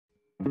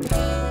Good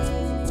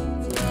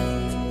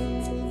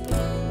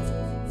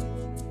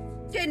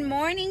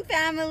morning,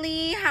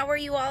 family. How are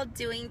you all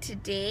doing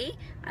today?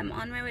 I'm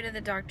on my way to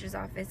the doctor's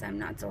office. I'm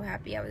not so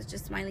happy. I was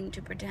just smiling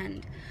to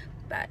pretend,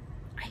 but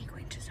I ain't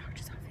going to the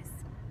doctor's office.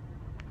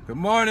 Good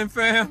morning,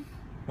 fam.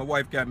 My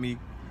wife got me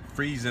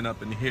freezing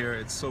up in here.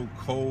 It's so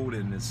cold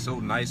and it's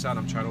so nice out.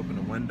 I'm trying to open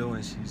the window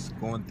and she's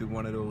going through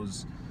one of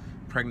those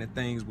pregnant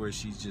things where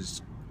she's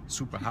just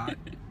super hot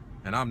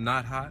and I'm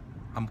not hot.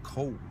 I'm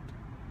cold.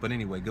 But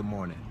anyway, good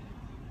morning.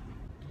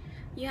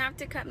 You have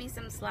to cut me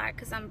some slack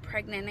because I'm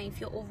pregnant and I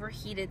feel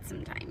overheated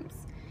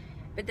sometimes.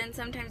 But then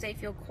sometimes I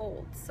feel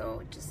cold.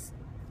 So just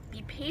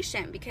be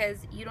patient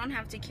because you don't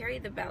have to carry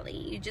the belly.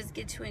 You just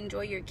get to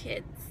enjoy your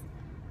kids.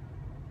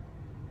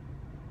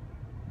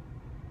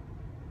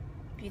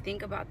 If you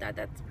think about that,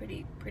 that's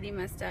pretty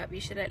messed up. You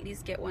should at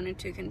least get 1 or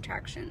 2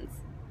 contractions.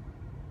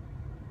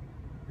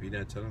 You're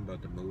not telling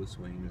about the mood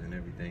swings and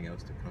everything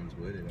else that comes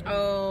with it.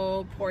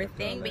 Oh, poor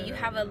thing. But you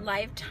have a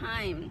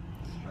lifetime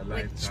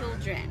with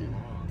children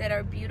that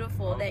are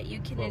beautiful that you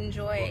can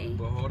enjoy.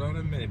 But hold on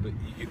a minute. But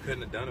you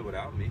couldn't have done it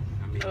without me.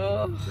 I mean,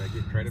 oh, I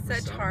get credit for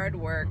such hard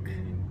work.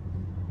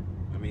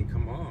 I mean,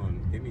 come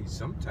on. Give me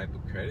some type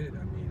of credit.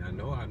 I mean, I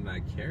know I'm not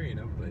carrying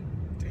them, but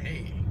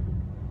dang.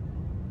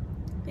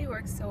 They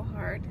work so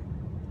hard.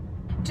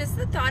 Just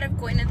the thought of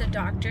going to the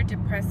doctor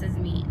depresses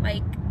me.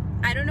 Like,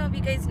 I don't know if you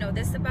guys know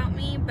this about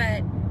me,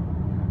 but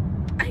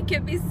I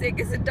could be sick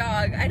as a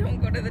dog. I don't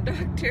go to the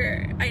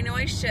doctor. I know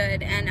I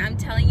should, and I'm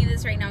telling you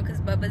this right now because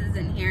Bubba's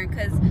isn't here,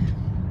 because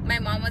my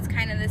mom was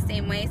kind of the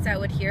same way, so I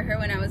would hear her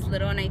when I was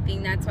little, and I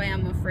think that's why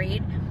I'm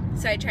afraid.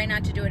 So I try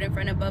not to do it in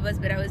front of Bubba's,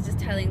 but I was just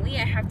telling Lee,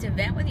 I have to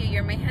vent with you.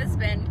 You're my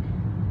husband.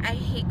 I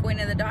hate going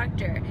to the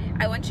doctor.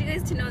 I want you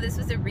guys to know this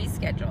was a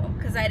reschedule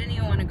because I didn't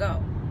even want to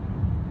go.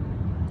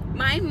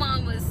 My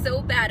mom was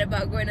so bad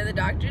about going to the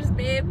doctors,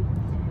 babe,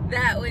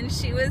 that when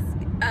she was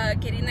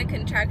getting the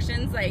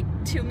contractions like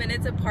 2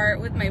 minutes apart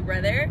with my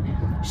brother,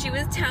 she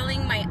was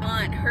telling my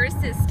aunt, her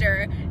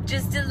sister,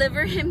 just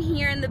deliver him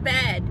here in the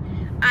bed.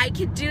 I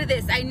could do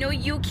this. I know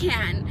you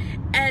can.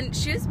 And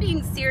she was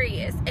being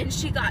serious, and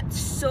she got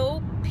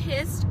so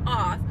pissed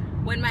off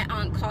when my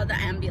aunt called the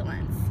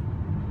ambulance.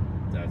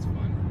 That's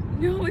funny.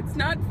 No, it's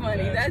not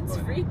funny. That's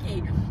funny.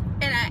 Freaky.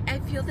 And I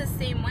feel the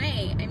same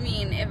way. I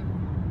mean, if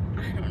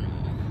I don't know.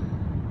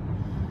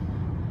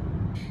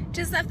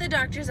 Just left the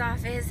doctor's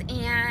office,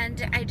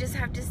 and I just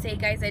have to say,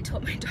 guys, I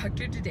told my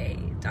doctor today,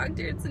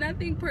 doctor, it's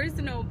nothing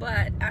personal,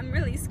 but I'm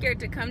really scared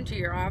to come to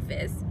your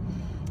office.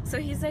 So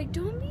he's like,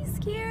 don't be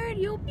scared,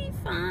 you'll be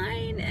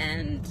fine,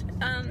 and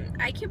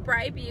I can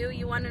bribe you.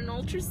 You want an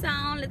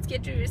ultrasound? Let's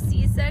get you your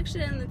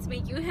C-section. Let's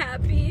make you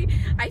happy.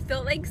 I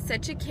felt like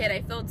such a kid.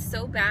 I felt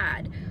so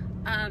bad.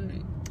 I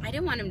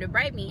didn't want him to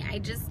bribe me. I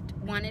just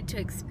wanted to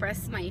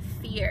express my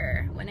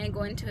fear when I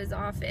go into his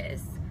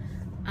office.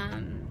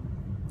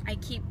 I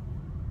keep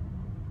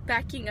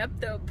backing up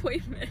the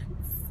appointments,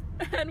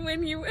 and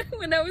when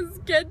I was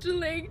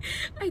scheduling,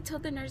 I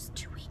told the nurse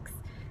 2 weeks,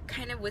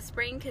 kind of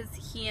whispering because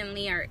he and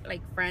Lee are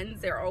like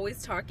friends. They're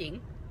always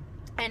talking,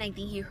 and I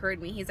think he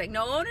heard me. He's like,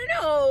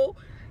 no,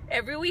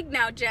 every week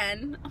now,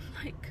 Jen. I'm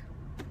like,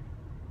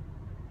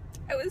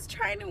 I was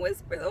trying to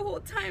whisper the whole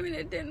time and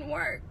it didn't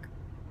work.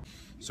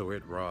 So we're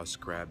at Ross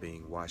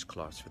grabbing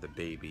washcloths for the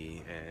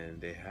baby, and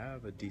they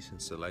have a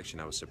decent selection.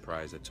 I was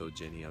surprised. I told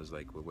Jenny, I was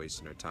like, we're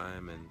wasting our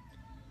time, and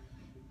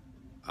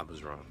I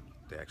was wrong.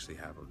 They actually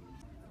have them.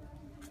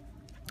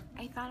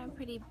 I found a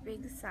pretty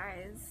big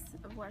size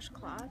of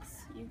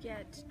washcloths. You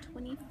get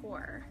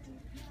 24,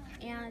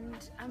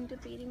 and I'm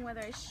debating whether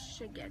I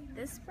should get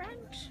this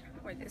brand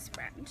or this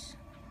brand.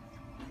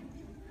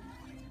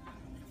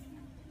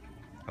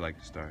 I like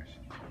the stars.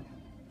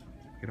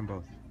 Get them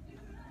both.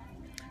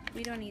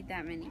 We don't need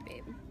that many,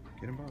 babe.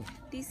 Get them both.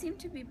 These seem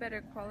to be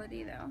better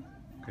quality, though.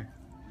 Okay.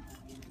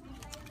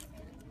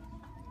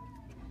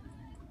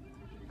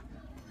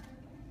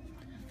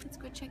 Let's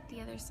go check the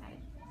other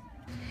side.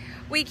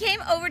 We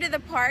came over to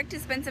the park to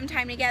spend some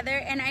time together,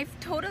 and I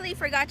totally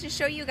forgot to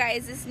show you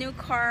guys this new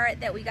car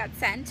that we got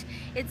sent.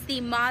 It's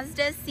the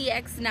Mazda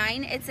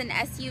CX-9. It's an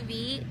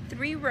SUV,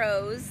 3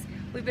 rows.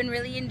 We've been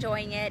really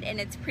enjoying it, and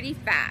it's pretty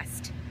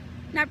fast.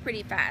 Not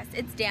pretty fast,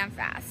 it's damn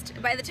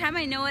fast. By the time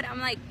I know it,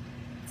 I'm like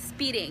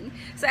speeding.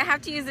 So I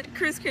have to use it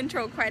cruise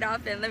control quite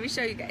often. Let me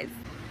show you guys.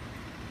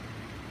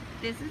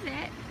 This is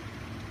it.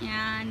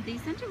 And they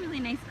sent a really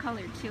nice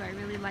color too. I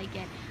really like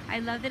it. I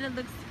love that it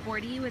looks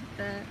sporty with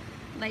the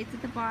lights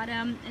at the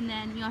bottom, and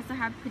then you also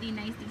have pretty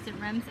nice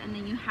decent rims, and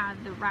then you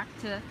have the rack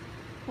to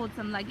hold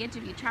some luggage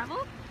if you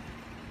travel.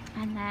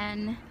 And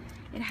then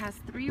it has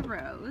 3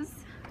 rows,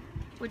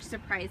 which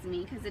surprised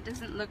me because it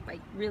doesn't look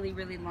like really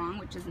long,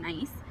 which is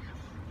nice.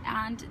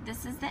 And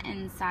this is the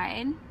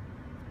inside.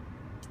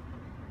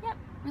 Yep,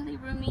 really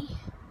roomy.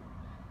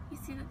 You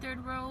see the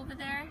 3rd row over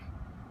there?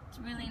 It's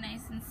really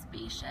nice and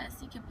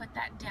spacious. You can put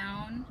that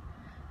down,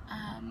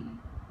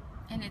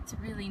 and it's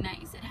really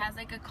nice. It has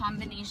like a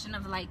combination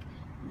of like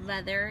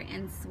leather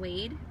and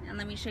suede. And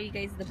let me show you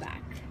guys the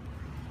back.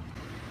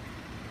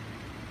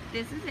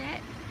 This is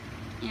it.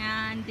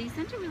 And they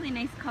sent a really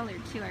nice color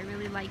too. I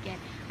really like it.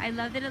 I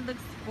love that it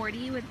looks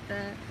sporty with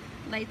the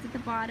lights at the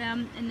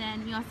bottom, and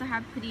then you also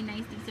have pretty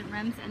nice decent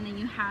rims, and then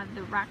you have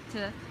the rack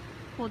to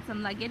hold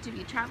some luggage if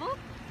you travel.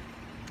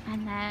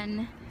 And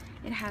then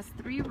it has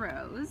 3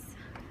 rows,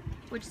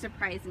 which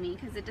surprised me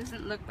because it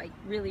doesn't look like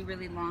really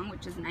long,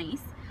 which is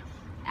nice.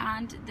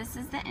 And this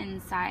is the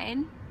inside.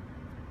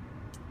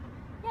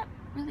 Yep,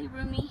 really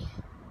roomy.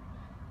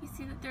 You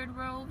see the 3rd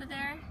row over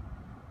there?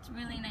 It's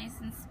really nice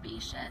and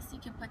spacious. You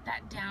can put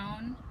that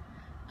down,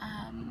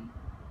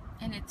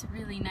 and it's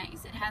really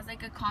nice. It has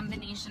like a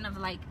combination of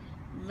like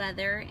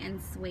leather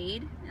and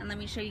suede. And let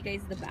me show you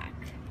guys the back.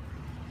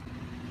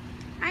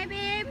 Hi,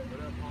 babe.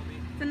 What up, homie?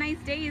 It's a nice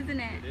day, isn't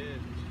it? It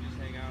is. We should just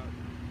hang out,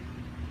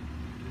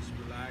 just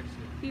relax,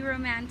 and be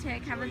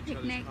romantic, have a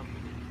picnic.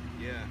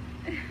 Yeah.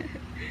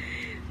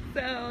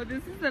 So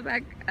this is the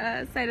back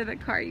side of the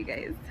car, you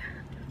guys.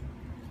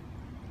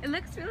 It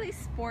looks really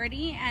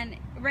sporty, and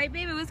right,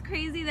 babe, it was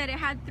crazy that it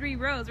had 3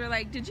 rows. We're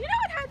like, did you know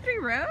it had 3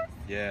 rows?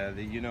 Yeah,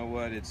 you know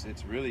what? It's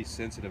really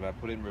sensitive. I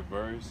put it in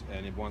reverse,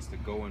 and it wants to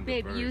go in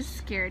babe, reverse. you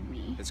scared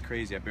me. It's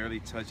crazy. I barely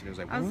touched it. It was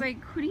like, I was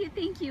like, who do you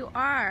think you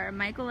are,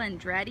 Michael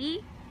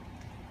Andretti?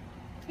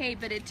 Hey,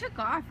 but it took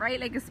off, right?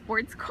 Like a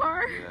sports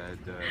car. Yeah,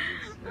 it does.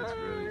 It's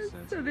really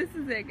sensitive. So this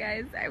is it,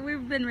 guys.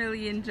 We've been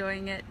really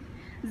enjoying it.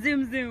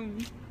 Zoom, zoom.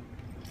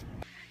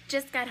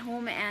 Just got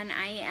home and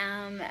I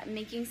am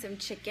making some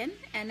chicken,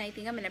 and I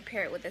think I'm gonna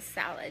pair it with a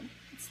salad.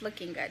 It's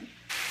looking good.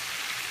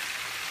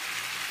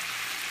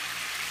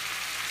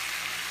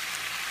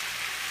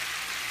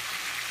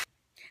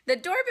 The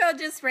doorbell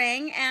just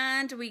rang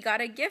and we got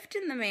a gift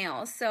in the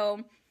mail.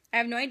 So I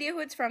have no idea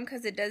who it's from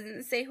because it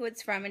doesn't say who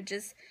it's from. It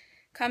just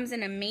comes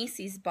in a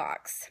Macy's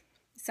box.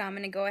 So I'm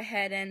gonna go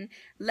ahead and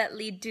let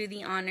Lee do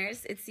the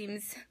honors. It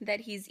seems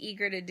that he's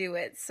eager to do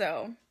it,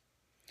 so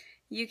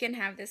you can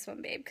have this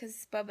one, babe,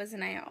 because Bubba's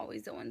and I are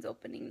always the ones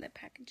opening the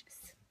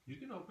packages. You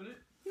can open it.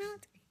 No,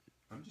 it's okay.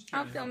 I'm just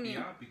trying to help film you you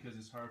out because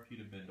it's hard for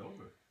you to bend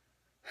over.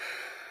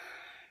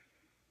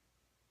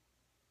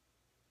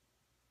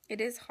 It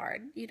is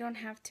hard. You don't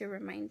have to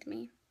remind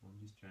me. I'm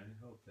just trying to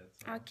help, that's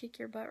all. I'll kick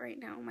your butt right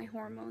now. My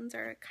hormones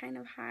are kind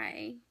of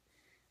high,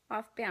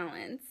 off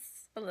balance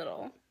a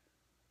little.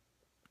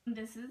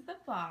 This is the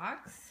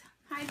box.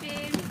 Hi,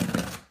 babe.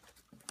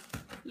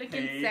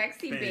 Looking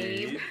sexy,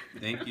 babe.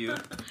 Thank you.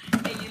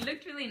 Hey, you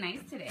looked really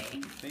nice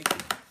today. Thank you.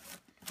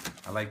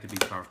 I like to be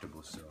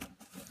comfortable, so.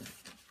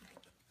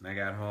 When I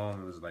got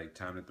home, it was like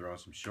time to throw on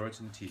some shorts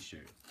and a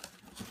t-shirt.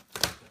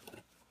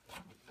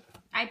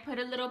 I put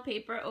a little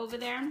paper over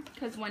there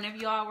because one of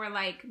y'all were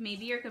like,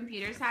 maybe your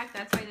computer's hacked.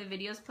 That's why the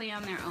videos play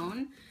on their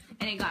own.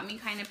 And it got me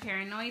kind of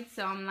paranoid.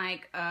 So I'm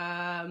like,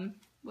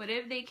 what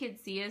if they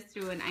could see us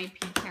through an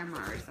IP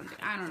camera or something?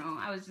 I don't know.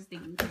 I was just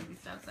thinking crazy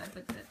stuff. So I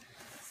put the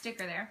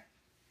sticker there.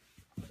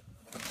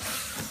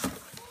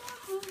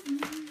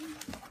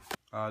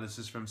 This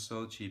is from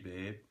Sochi,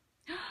 babe.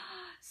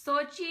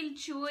 Sochi,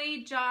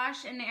 Chewy,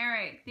 Josh, and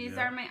Eric. These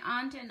are my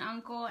aunt and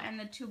uncle and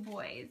the 2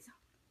 boys.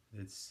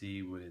 Let's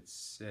see what it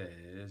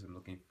says. I'm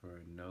looking for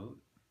a note.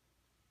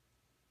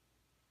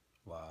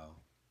 Wow,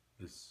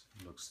 this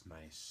looks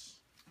nice.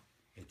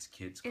 It's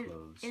kids'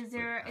 clothes. Is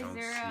there a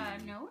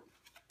note?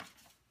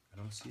 I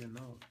don't see a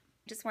note.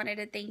 Just wanted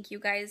to thank you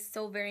guys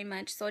so very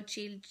much.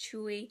 Sochi,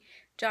 Chewy,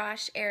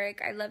 Josh,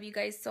 Eric. I love you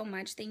guys so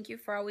much. Thank you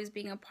for always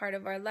being a part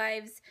of our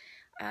lives,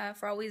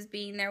 for always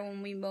being there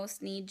when we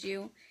most need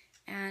you.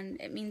 And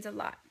it means a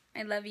lot.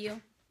 I love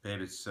you.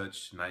 Babe, it's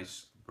such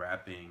nice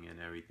wrapping and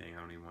everything. I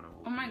don't even want to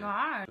open it. Oh my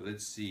god. But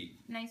let's see.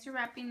 Nicer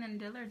wrapping than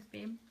Dillard's,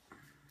 babe.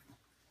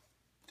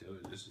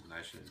 Dude, this is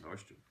nicer than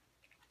Nordstrom.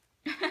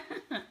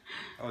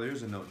 Oh,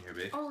 there's a note in here,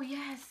 babe. Oh,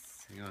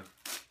 yes. Hang on.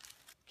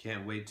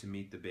 Can't wait to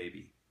meet the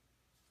baby.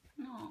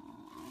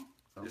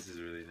 Aww. This is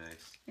really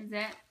nice. Is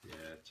it?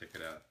 Yeah, check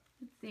it out.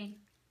 Let's see.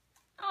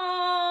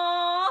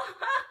 Oh,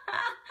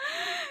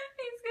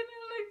 he's gonna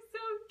look so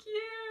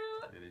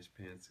cute. And his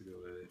pants to go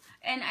with it.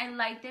 And I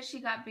like that she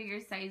got bigger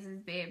sizes,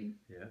 babe.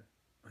 Yeah.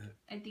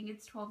 I think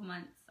it's 12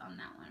 months on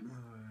that one.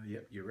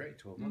 Yep, you're right.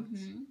 12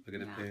 months. Look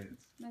at the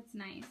pants. That's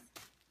nice.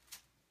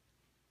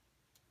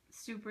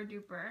 Super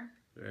duper.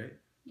 Right?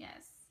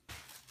 Yes.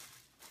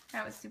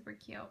 That was super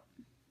cute.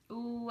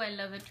 Ooh, I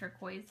love the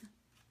turquoise.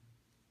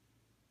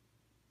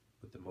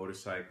 With the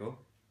motorcycle.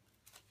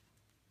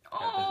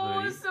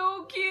 Oh,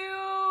 so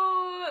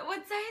cute. What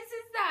size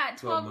is that?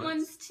 12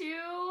 months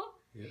too?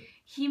 Yeah.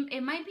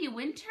 It might be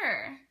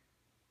winter.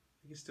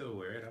 You can still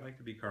wear it. I like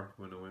to be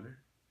comfortable in the winter.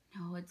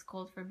 No, it's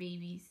cold for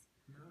babies.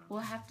 No. We'll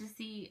have to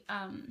see.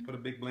 Put a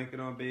big blanket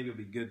on, baby. It'll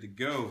be good to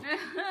go.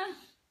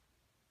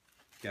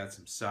 Got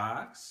some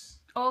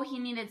socks. Oh, he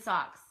needed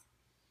socks.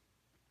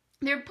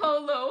 They're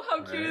polo.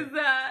 How cute is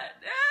that?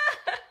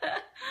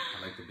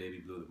 I like the baby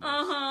blue the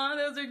most. Uh-huh.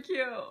 Those are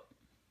cute.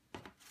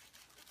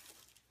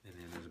 And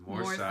then there's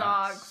more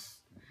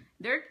socks.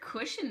 They're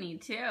cushiony,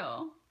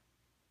 too.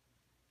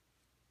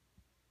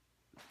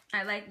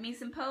 I like me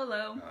some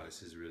polo. Oh,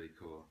 this is really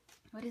cool.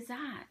 What is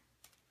that?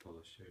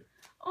 Polo shirt.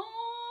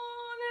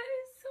 Oh, that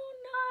is so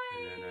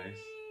nice. Isn't that nice?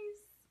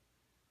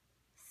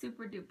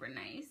 Super duper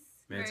nice.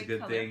 Man, it's a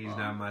good thing he's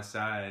not my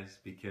size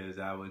because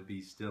I would be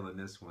still in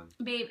this one.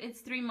 Babe, it's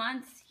 3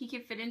 months. He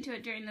could fit into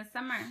it during the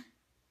summer.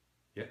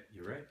 Yeah,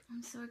 you're right.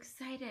 I'm so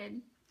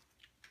excited.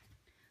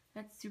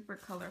 That's super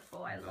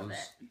colorful. I love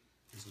it.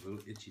 It's a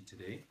little itchy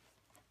today.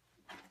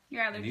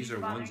 Your allergies these are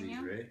bothering onesies,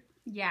 you? right?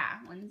 Yeah,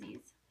 onesies.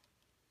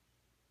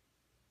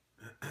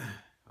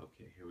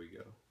 Okay, here we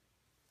go.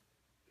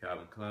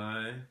 Calvin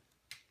Klein.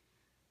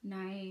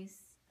 Nice.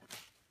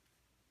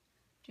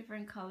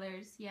 Different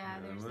colors. Yeah,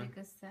 there's like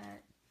a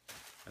set.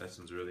 That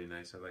one's really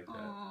nice. I like that.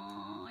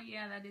 Oh,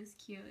 yeah, that is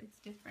cute. It's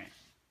different.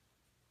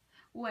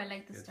 Oh, I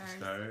like the stars.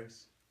 The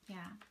stars. Yeah.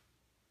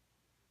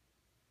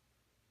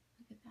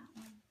 Look at that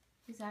one.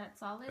 Is that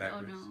solid?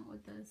 Backwards. Oh no,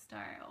 with the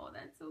star. Oh,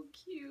 that's so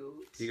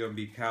cute. You're gonna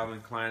be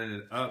Calvin Kleining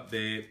it up,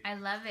 babe. I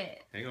love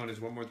it. Hang on, there's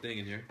one more thing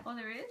in here. Oh,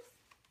 there is?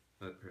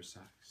 Another pair of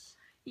socks.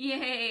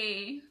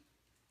 Yay!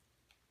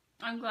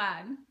 I'm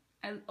glad.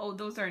 Oh,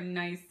 those are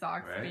nice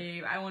socks, right?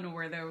 Babe. I want to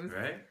wear those.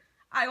 Right?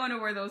 I want to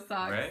wear those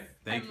socks. Right?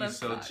 Thank you,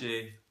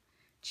 Sochi.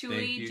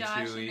 Chewy,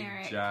 Josh, and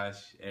Eric.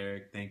 Josh,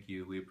 Eric, thank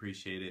you. We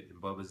appreciate it.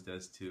 And Bubba's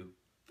does too.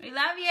 We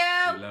love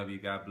you. We love you.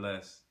 God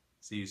bless.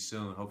 See you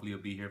soon. Hopefully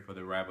you'll be here for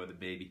the arrival of the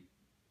baby.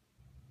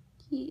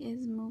 He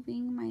is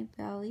moving my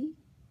belly,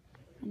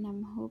 and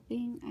I'm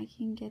hoping I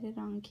can get it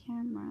on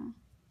camera.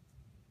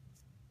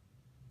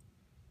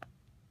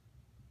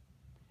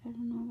 But I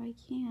don't know if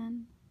I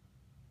can.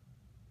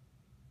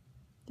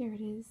 There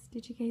it is.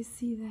 Did you guys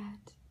see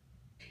that?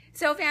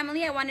 So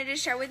family, I wanted to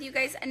share with you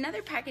guys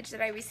another package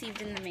that I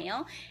received in the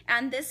mail,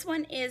 and this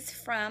one is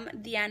from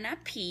Diana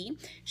P.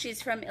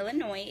 She's from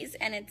Illinois,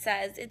 and it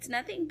says, "It's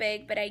nothing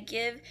big, but I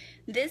give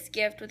this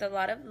gift with a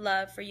lot of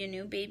love for your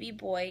new baby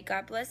boy.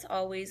 God bless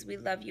always. We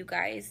love you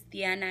guys,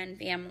 Diana and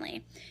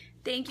family."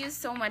 Thank you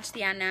so much,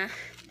 Diana.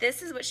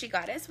 This is what she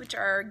got us, which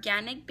are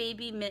organic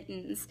baby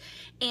mittens,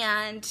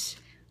 and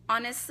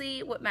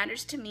honestly, what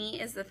matters to me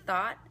is the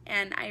thought,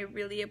 and I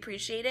really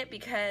appreciate it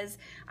because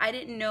I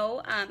didn't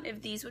know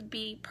if these would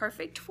be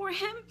perfect for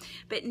him,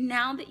 but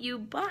now that you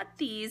bought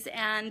these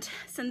and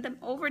sent them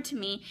over to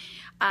me,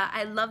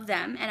 I love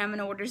them, and I'm going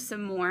to order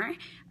some more.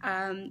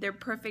 They're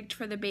perfect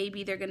for the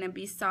baby. They're going to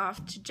be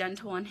soft,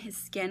 gentle on his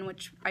skin,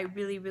 which I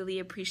really, really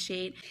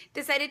appreciate.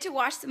 Decided to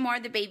wash some more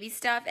of the baby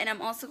stuff, and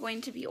I'm also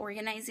going to be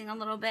organizing a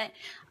little bit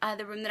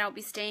the room that I'll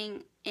be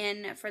staying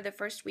in for the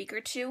first week or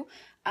two.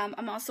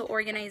 I'm also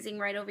organizing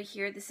right over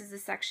here. This is the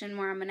section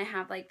where I'm going to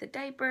have like the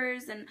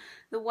diapers and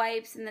the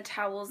wipes and the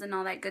towels and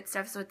all that good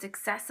stuff, so it's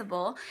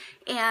accessible.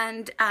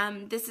 And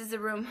this is the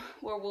room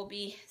where we'll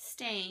be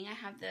staying. I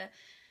have the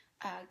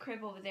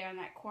crib over there in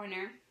that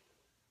corner.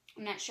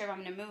 I'm not sure if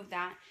I'm going to move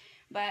that,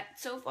 but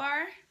so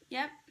far,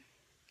 yep,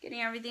 getting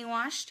everything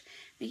washed,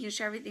 making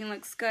sure everything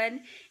looks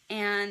good,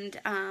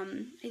 and I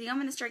think I'm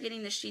going to start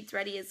getting the sheets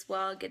ready as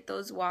well, get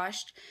those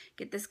washed,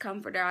 get this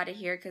comforter out of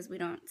here because we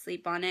don't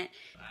sleep on it.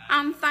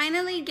 I'm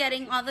finally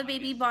getting all the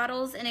baby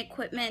bottles and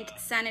equipment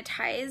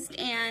sanitized,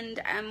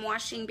 and I'm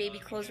washing baby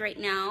clothes right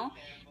now.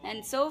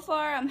 And so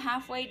far, I'm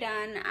halfway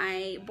done.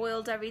 I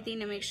boiled everything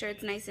to make sure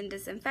it's nice and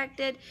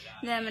disinfected.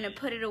 Then I'm going to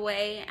put it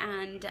away,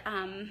 and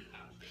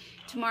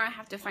tomorrow I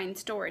have to find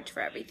storage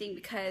for everything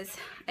because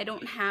I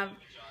don't have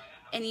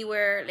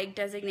anywhere like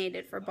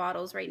designated for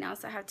bottles right now,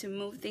 so I have to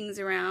move things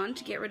around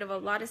to get rid of a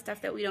lot of stuff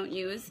that we don't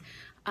use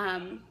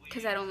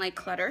because I don't like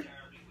clutter,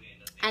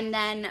 and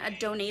then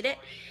donate it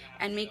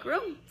and make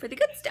room for the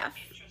good stuff.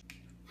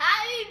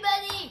 Hi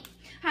everybody!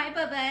 Hi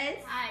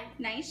Bubba's. Hi.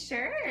 Nice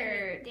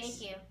shirt.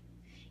 Thank you.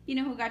 You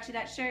know who got you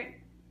that shirt?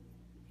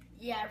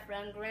 Yeah,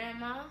 from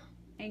Grandma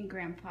And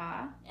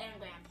Grandpa. and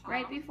Grandpa.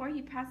 Right before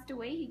he passed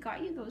away, he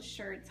got you those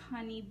shirts,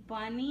 honey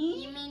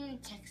bunny. You mean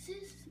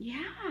Texas?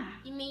 Yeah.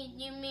 You mean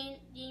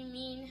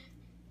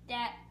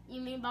that?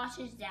 You mean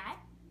Bosch's dad?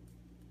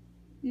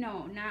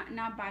 No,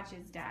 not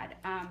Botch's dad.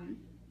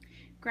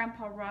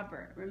 Grandpa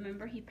Robert.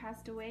 Remember he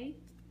passed away?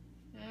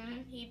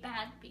 He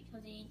bad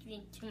because he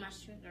drank too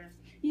much sugar.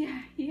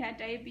 Yeah, he had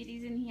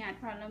diabetes and he had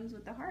problems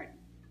with the heart.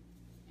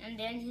 And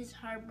then his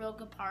heart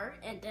broke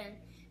apart, and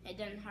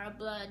then heart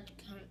blood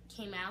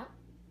came out.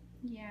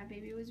 Yeah,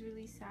 baby was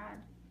really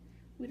sad.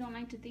 We don't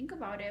like to think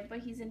about it, but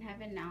he's in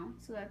heaven now,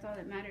 so that's all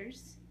that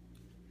matters.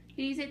 And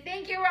he said,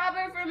 "Thank you,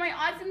 Robert, for my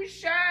awesome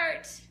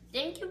shirt."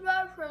 Thank you,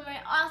 Rob, for my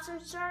awesome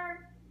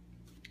shirt.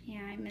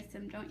 Yeah, I miss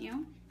him, don't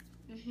you?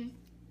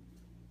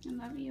 I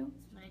love you.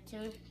 I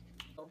too.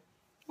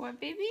 What,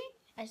 baby?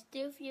 I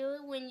still feel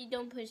it when you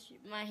don't push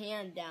my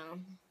hand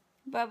down.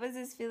 Bubba's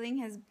is feeling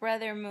his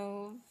brother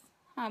move.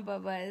 Huh,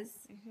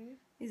 Bubba's?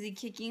 Is he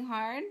kicking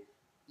hard?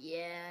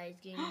 Yeah,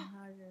 it's getting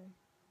harder.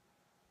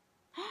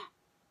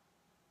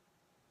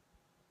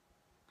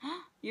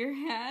 Your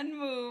hand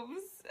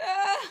moves.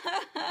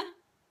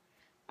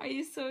 Are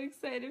you so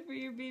excited for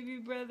your baby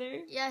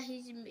brother? Yeah,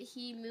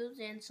 he moves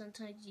and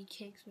sometimes he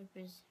kicks with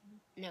his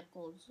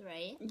knuckles,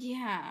 right?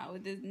 Yeah,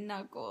 with his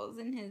knuckles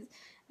and his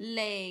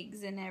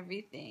legs and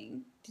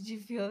everything. Did you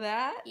feel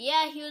that?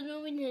 Yeah, he was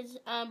moving his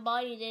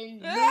body,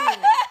 then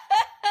moving.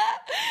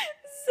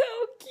 So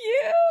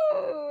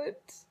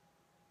cute.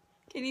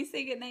 Can you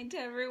say goodnight to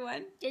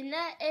everyone? Good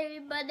night,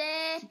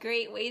 everybody.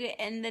 Great way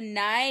to end the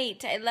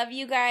night. I love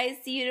you guys.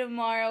 See you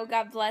tomorrow.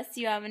 God bless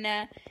you. I'm going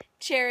to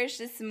cherish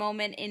this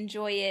moment,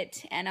 enjoy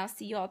it, and I'll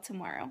see you all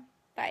tomorrow.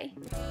 Bye.